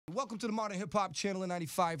Welcome to the Modern Hip Hop Channel in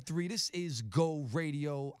 95.3. This is Go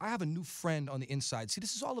Radio. I have a new friend on the inside. See,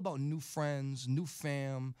 this is all about new friends, new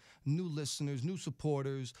fam, new listeners, new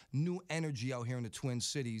supporters, new energy out here in the Twin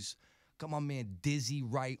Cities. Got my man Dizzy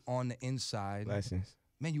Wright on the inside. Blessings.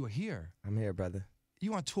 Man, you are here. I'm here, brother.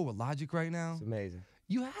 You on tour with Logic right now? It's amazing.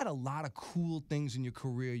 You had a lot of cool things in your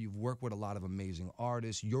career. You've worked with a lot of amazing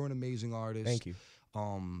artists. You're an amazing artist. Thank you.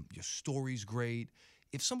 Your story's great.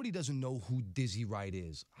 If somebody doesn't know who Dizzy Wright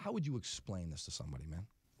is, how would you explain this to somebody, man?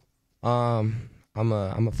 I'm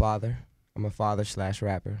a father. I'm a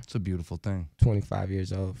father/rapper. It's a beautiful thing. 25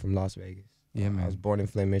 years old from Las Vegas. Yeah, man. I was born in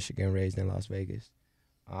Flint, Michigan, raised in Las Vegas.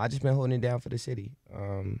 I just been holding it down for the city.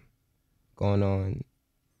 Going on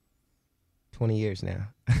 20 years now.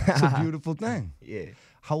 It's a beautiful thing. Yeah.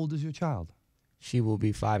 How old is your child? She will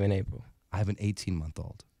be 5 in April. I have an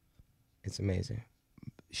 18-month-old. It's amazing.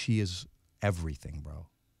 She is everything, bro.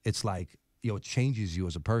 It's like, it changes you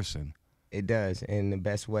as a person. It does in the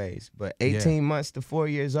best ways. But 18 months to 4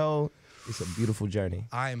 years old, it's a beautiful journey.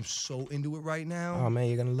 I am so into it right now. Oh, man,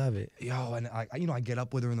 you're going to love it. Yo, and I get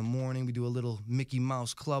up with her in the morning. We do a little Mickey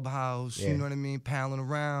Mouse clubhouse, you know what I mean, palling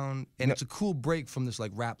around. And it's a cool break from this,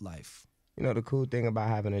 like, rap life. You know, the cool thing about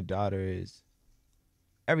having a daughter is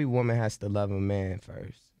every woman has to love a man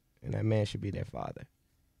first, and that man should be their father.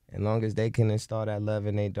 As long as they can install that love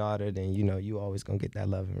in their daughter, then, you always going to get that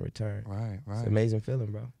love in return. Right. It's an amazing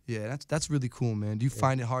feeling, bro. Yeah, that's really cool, man. Do you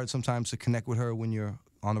find it hard sometimes to connect with her when you're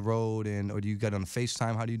on the road, or do you get on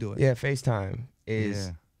FaceTime? How do you do it? Yeah, FaceTime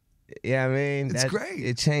is, I mean, it's great.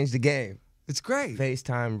 It changed the game. It's great.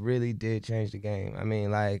 FaceTime really did change the game. I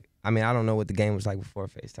don't know what the game was like before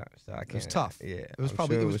FaceTime, so I can't. It was tough. Yeah, it was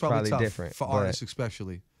probably tough different for artists,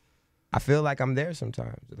 especially. I feel like I'm there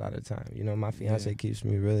sometimes, a lot of the time. You know, my fiance keeps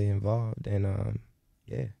me really involved, and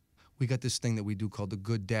We got this thing that we do called the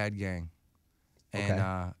Good Dad Gang.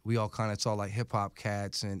 And we all it's all like hip-hop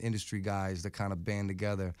cats and industry guys that kind of band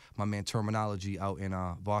together. My man Terminology out in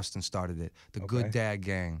Boston started it. The Good Dad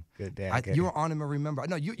Gang. Good Dad Gang. You're on him, remember.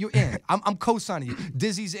 No, you're in. I'm co-signing you.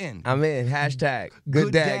 Dizzy's in. I'm in. Hashtag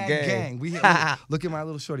Good Dad Gang. Look at my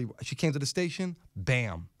little shorty. She came to the station,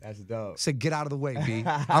 bam. That's dope. Said, get out of the way, B.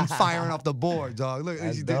 I'm firing off the board, dog. Look,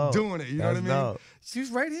 she's doing it. You know what I mean? Dope.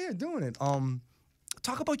 She's right here doing it.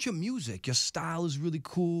 Talk about your music. Your style is really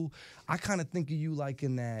cool. I kind of think of you like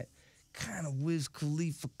in that kind of Wiz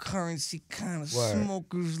Khalifa Currency kind of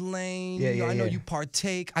smoker's lane. Yeah, I know you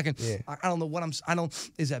partake. I don't know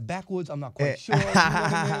is that backwoods? I'm not quite sure. You know what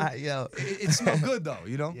I mean? Yo. It smells good though,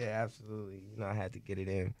 you know? Yeah, absolutely. You know, I had to get it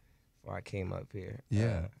in before I came up here.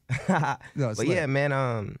 Yeah. But yeah,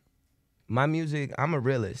 man, my music, I'm a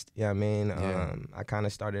realist. You know what I mean? I kind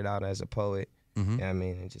of started out as a poet. You know what I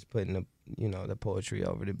mean? And just putting the poetry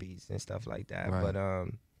over the beats and stuff like that. Right.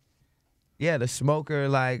 But the smoker,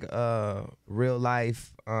 like real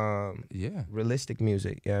life, realistic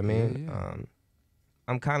music. You know what I mean? Yeah.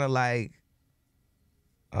 I'm kind of like,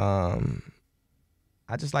 I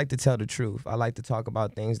just like to tell the truth. I like to talk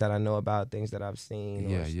about things that I know about, things that I've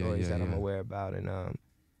seen, or stories that I'm aware about, and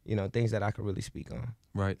things that I could really speak on.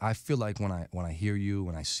 Right. I feel like when I hear you,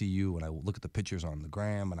 when I see you, when I look at the pictures on the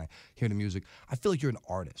gram, and I hear the music, I feel like you're an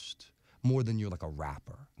artist more than you're like a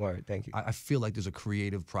rapper. Word, thank you. I feel like there's a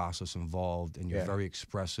creative process involved, and you're very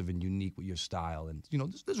expressive and unique with your style. And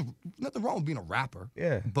there's nothing wrong with being a rapper.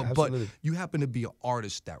 Yeah, But absolutely. you happen to be an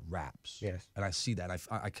artist that raps. Yes. And I see that.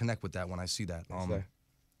 I connect with that when I see that. Yes,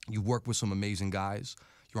 you work with some amazing guys.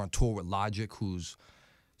 You're on tour with Logic, who's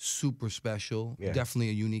super special, definitely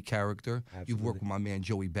a unique character. Absolutely. You've worked with my man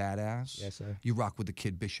Joey Badass. Yes, sir. You rock with the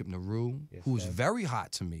kid Bishop Nehru, Yes, who is sir. very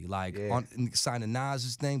hot to me. Like signing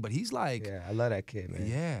Nas's thing, but he's like, I love that kid, man.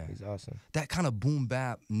 Yeah, he's awesome. That kind of boom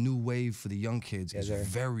bap new wave for the young kids is sir.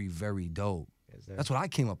 very, very dope. Yes, sir. That's what I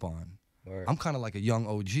came up on. Word. I'm kind of like a young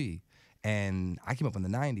OG. And I came up in the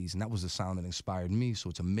 90s, and that was the sound that inspired me. So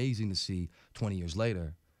it's amazing to see 20 years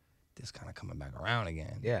later, this kind of coming back around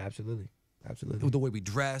again. Yeah, absolutely. Absolutely. The way we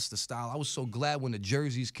dress, the style. I was so glad when the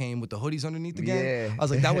jerseys came with the hoodies underneath again. Yeah. I was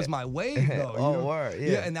like, that was my wave, though. You know? Word,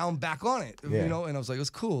 yeah. And now I'm back on it, you know? And I was like, it's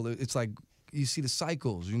cool. It's like, you see the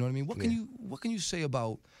cycles, you know what I mean? What can you say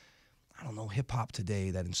about, I don't know, hip-hop today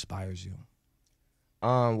that inspires you?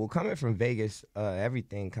 Well, coming from Vegas,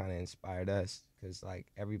 everything kind of inspired us, because, like,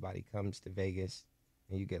 everybody comes to Vegas,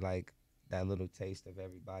 and you get, like, that little taste of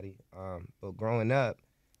everybody. But growing up,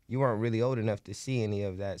 you weren't really old enough to see any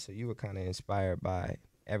of that, so you were kind of inspired by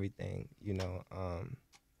everything,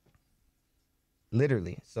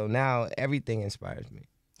 literally. So now everything inspires me.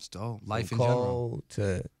 It's dope. Life From in Cole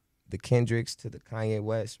general. to the Kendricks to the Kanye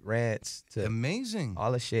West rants to amazing.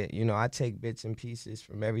 all the shit. I take bits and pieces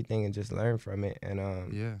from everything and just learn from it.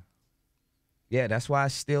 And yeah, that's why I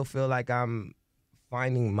still feel like I'm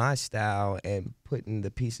finding my style and putting the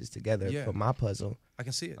pieces together for my puzzle. I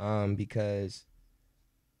can see it. Because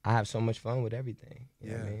I have so much fun with everything. You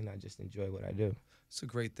know what I Yeah. mean? I just enjoy what I do. It's a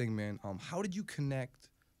great thing, man. How did you connect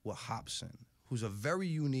with Hopsin, who's a very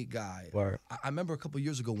unique guy? Word. I remember a couple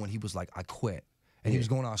years ago when he was like, I quit. And he Yeah. was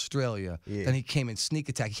going to Australia. Yeah. Then he came in sneak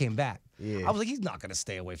attack. He came back. Yeah. I was like, he's not going to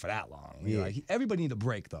stay away for that long. Yeah. Like, everybody need a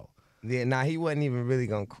break, though. Yeah, nah, he wasn't even really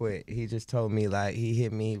gonna quit. He just told me, like, he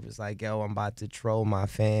hit me, he was like, yo, I'm about to troll my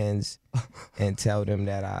fans and tell them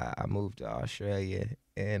that I moved to Australia.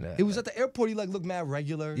 And It was at the airport. He like looked mad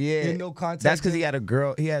regular. yeah, He had no contact. that's because he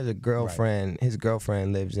has a girlfriend. Right. His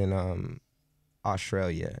girlfriend lives in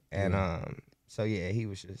Australia. And so yeah,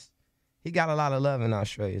 he got a lot of love in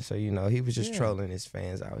Australia. So, you know, he was just trolling his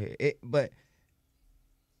fans out here. But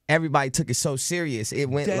everybody took it so serious. It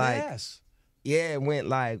went Dead like ass. yeah, it went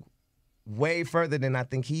like way further than I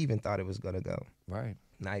think he even thought it was gonna go. Right.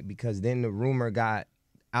 Like, because then the rumor got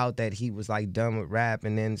out that he was like done with rap,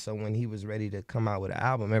 and then so when he was ready to come out with an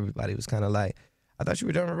album, everybody was kind of like, I thought you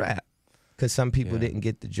were done with rap, because some people didn't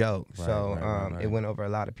get the joke. Right, So right. it went over a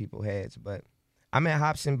lot of people's heads. But I met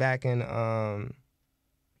Hopsin back in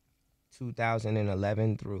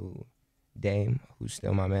 2011 through Dame, who's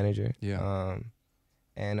still my manager. Yeah.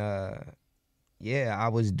 Yeah, I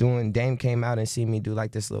was doing, Dame came out and see me do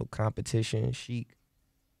like this little competition, Chic,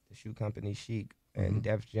 the shoe company Chic, and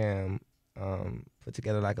Def Jam put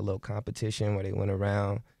together like a little competition where they went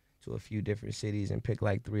around to a few different cities and picked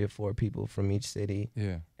like 3 or 4 people from each city.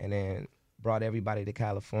 Yeah. And then brought everybody to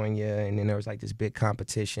California, and then there was like this big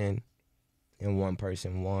competition, and one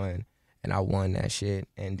person won, and I won that shit,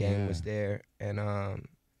 and Dame was there, and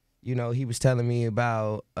you know, he was telling me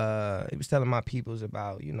about, he was telling my peoples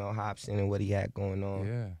about, you know, Hopsin and what he had going on.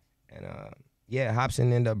 Yeah. And yeah,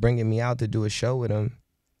 Hopsin ended up bringing me out to do a show with him.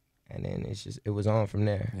 And then it was on from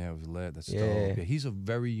there. Yeah, it was lit. That's Yeah. dope. Yeah, he's a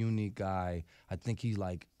very unique guy. I think he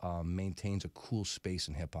like maintains a cool space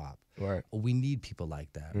in hip hop. Right. We need people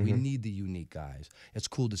like that. We need the unique guys. It's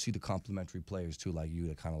cool to see the complementary players too, like you,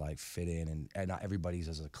 that kind of like fit in, and not everybody's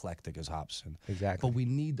as eclectic as Hopsin. Exactly. But we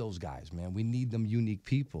need those guys, man. We need them unique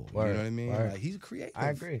people. Word. You know what I mean? Word. Like, he's creative.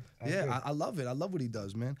 I agree. I agree. I love it. I love what he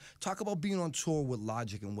does, man. Talk about being on tour with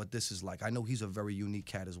Logic and what this is like. I know he's a very unique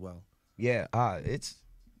cat as well. Yeah, it's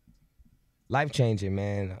life-changing,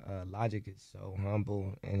 man. Logic is so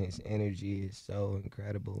humble, and his energy is so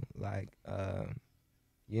incredible. Like,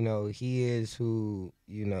 you know, he is who,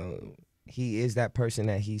 you know, he is that person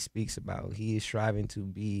that he speaks about. He is striving to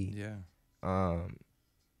be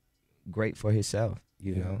great for himself,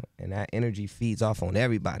 you know, and that energy feeds off on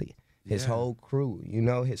everybody. His whole crew, you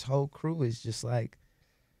know, his whole crew is just like,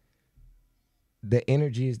 the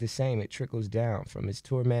energy is the same. It trickles down from his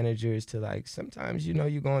tour managers to, like, sometimes, you know,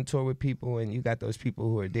 you go on tour with people and you got those people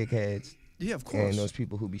who are dickheads. Yeah, of course. And those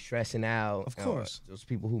people who be stressing out. Of course. Those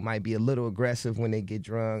people who might be a little aggressive when they get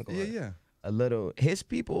drunk. Or Yeah. A little. His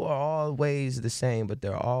people are always the same, but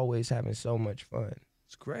they're always having so much fun.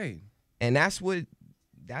 It's great. And that's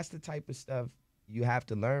the type of stuff you have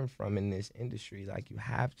to learn from in this industry. Like, you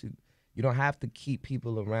don't have to keep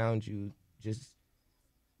people around you just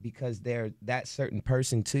because they're that certain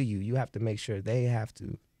person to you. You have to make sure they have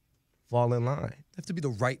to fall in line. They have to be the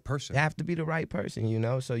right person. They have to be the right person, you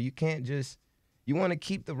know? So you can't just, you want to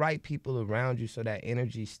keep the right people around you so that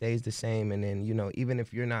energy stays the same. And then, you know, even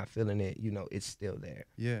if you're not feeling it, you know, it's still there.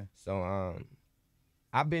 Yeah. So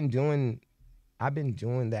I've been doing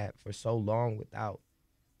that for so long without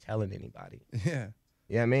telling anybody. Yeah.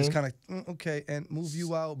 You know what I mean? It's kind of, okay, and move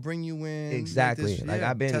you out, bring you in. Exactly. Like,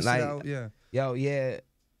 I've been test like, it out. yo, yeah.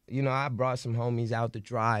 You know, I brought some homies out to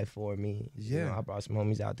drive for me. Yeah. You know, I brought some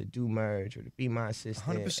homies out to do merge or to be my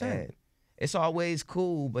assistant. 100%. And it's always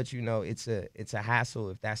cool, but, you know, it's a hassle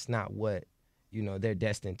if that's not what, you know, they're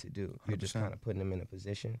destined to do. You're just 100%. kind of putting them in a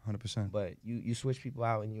position. 100%. But you switch people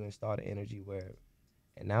out and you install the energy where,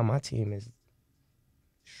 and now my team is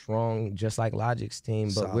strong, just like Logic's team,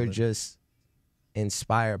 but we're Solid. just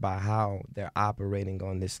inspired by how they're operating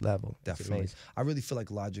on this level. It's Definitely. amazing. I really feel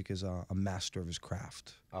like Logic is a master of his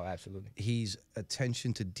craft. Oh, absolutely. He's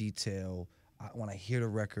attention to detail. When I hear the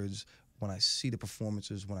records, when I see the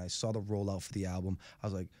performances, when I saw the rollout for the album, I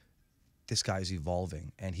was like, this guy's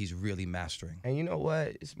evolving, and he's really mastering. And you know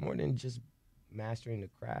what? It's more than just mastering the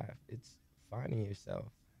craft. It's finding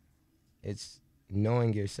yourself. It's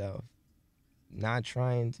knowing yourself. Not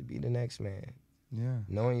trying to be the next man. Yeah.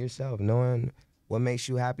 Knowing yourself. Knowing what makes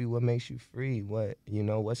you happy, what makes you free, what, you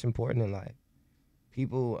know, what's important in life.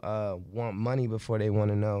 People want money before they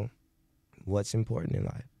want to know what's important in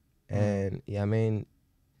life. And, yeah, I mean,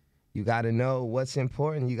 You got to know what's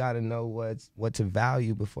important. You got to know what to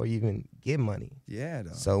value before you even get money. Yeah,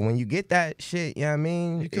 though. So when you get that shit, you know what I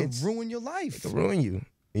mean? It can ruin your life. It can ruin you,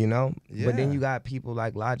 you know? Yeah. But then you got people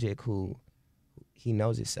like Logic who, he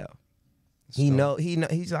knows himself. He's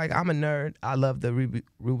like, I'm a nerd. I love the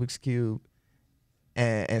Rubik's Cube.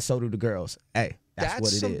 And so do the girls. Hey, that's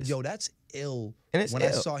what it is. Yo, that's ill. And it's when ill.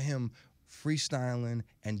 I saw him freestyling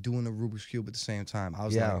and doing the Rubik's Cube at the same time, I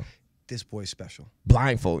was like, this boy's special.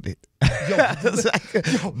 Blindfolded.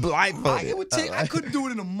 Yo, blindfolded. I couldn't do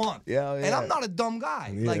it in a month. Yeah. And I'm not a dumb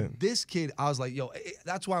guy. Yeah. Like, this kid, I was like, yo,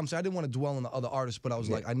 that's why I'm saying I didn't want to dwell on the other artists, but I was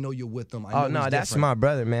like, I know you're with them. Oh, no, that's my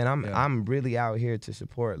brother, man. I'm really out here to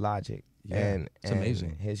support Logic. Yeah, and it's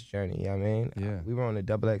amazing. His journey, you know what I mean? Yeah. We were on the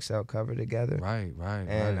XXL cover together. Right.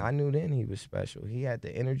 And I knew then he was special. He had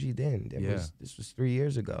the energy then. This was 3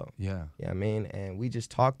 years ago. Yeah. You know what I mean? And we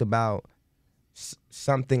just talked about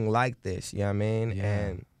something like this, you know what I mean? Yeah.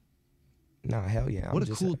 And nah, hell yeah. What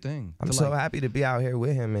a cool thing. I'm so happy to be out here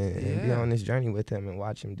with him and be on this journey with him and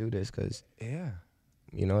watch him do this because,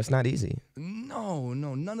 you know, it's not easy. No,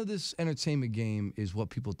 none of this entertainment game is what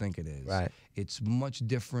people think it is. Right. It's much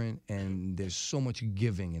different, and there's so much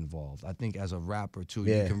giving involved. I think as a rapper, too,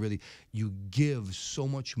 you give so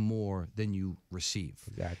much more than you receive.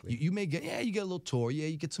 Exactly. You may get, you get a little tour,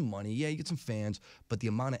 you get some money, you get some fans, but the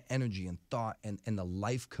amount of energy and thought and the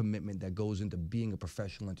life commitment that goes into being a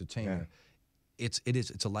professional entertainer, it's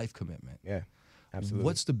a life commitment. Yeah, absolutely.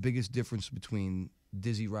 What's the biggest difference between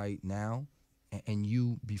Dizzy Wright now and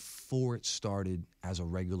you before it started as a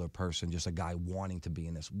regular person, just a guy wanting to be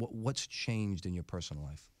in this? What's changed in your personal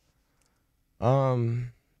life?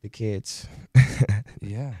 The kids.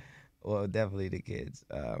 Yeah. Well, definitely the kids.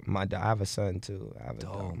 I have a son too. I have a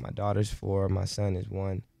daughter. My daughter's 4. My son is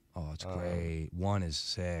 1. Oh, it's great. 1 is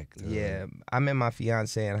sick. Dude. Yeah, I met my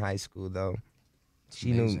fiance in high school though.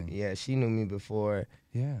 She knew me before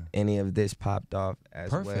any of this popped off as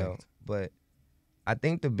well. But I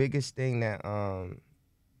think the biggest thing that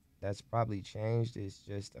that's probably changed is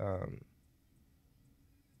just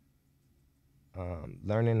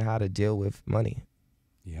learning how to deal with money.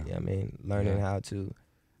 Yeah. You know what I mean? Learning how to,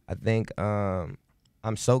 I think I'm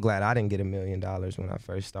so glad I didn't get $1 million when I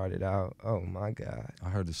first started out. Oh my God. I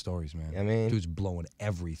heard the stories, man. You know what I mean? Dude's blowing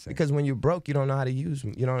everything. Because when you're broke, you don't know how to use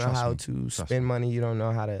them. You don't know how to spend money. You don't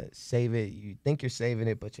know how to save it. You think you're saving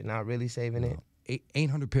it, but you're not really saving it.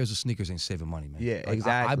 800 pairs of sneakers ain't saving money, man. Yeah,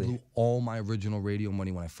 exactly. I blew all my original radio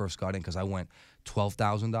money when I first got in because I went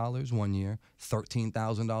 $12,000 one year,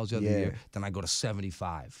 $13,000 the other year, then I go to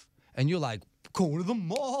 75. And you're like, going to the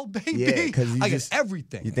mall, baby. Yeah, because I get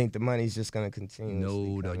everything. You think the money's just going to continue.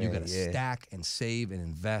 No, you got to stack and save and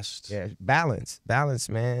invest. Yeah, balance,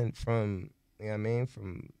 man. From, you know what I mean,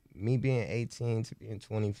 from me being 18 to being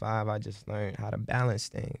 25, I just learned how to balance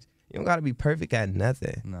things. You don't got to be perfect at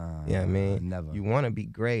nothing. Nah, you know what I mean? Never. You want to be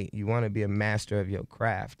great. You want to be a master of your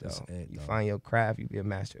craft, though. That's it, you though. find your craft, you be a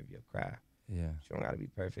master of your craft. Yeah. You don't got to be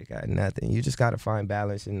perfect at nothing. You just got to find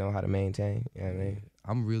balance and know how to maintain. You know what I mean?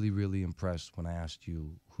 I'm really, really impressed when I asked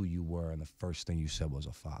you who you were and the first thing you said was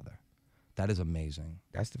a father. That is amazing.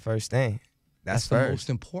 That's the first thing. That's the most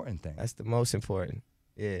important thing. That's the most important.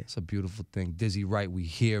 Yeah. It's a beautiful thing. Dizzy Wright, we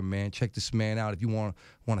here, man. Check this man out. If you want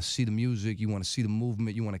to see the music, you want to see the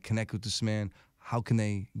movement, you want to connect with this man, how can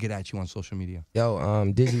they get at you on social media?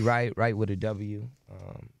 Yo, Dizzy Wright, Wright with a W,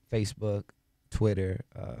 Facebook, Twitter.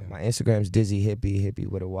 My Instagram's Dizzy Hippie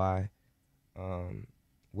with a Y.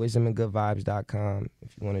 WisdomandGoodVibes.com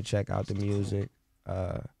if you want to check out the music.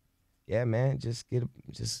 Yeah, man, just you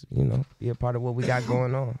know, be a part of what we got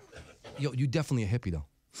going on. Yo, you definitely a hippie though.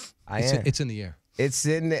 I am. It's in the air. It's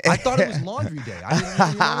in the I thought it was laundry day. I didn't,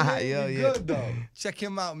 you know what I mean? Yo, You're good though. Check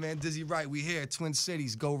him out, man. Dizzy Wright. We here, Twin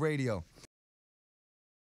Cities, Go Radio.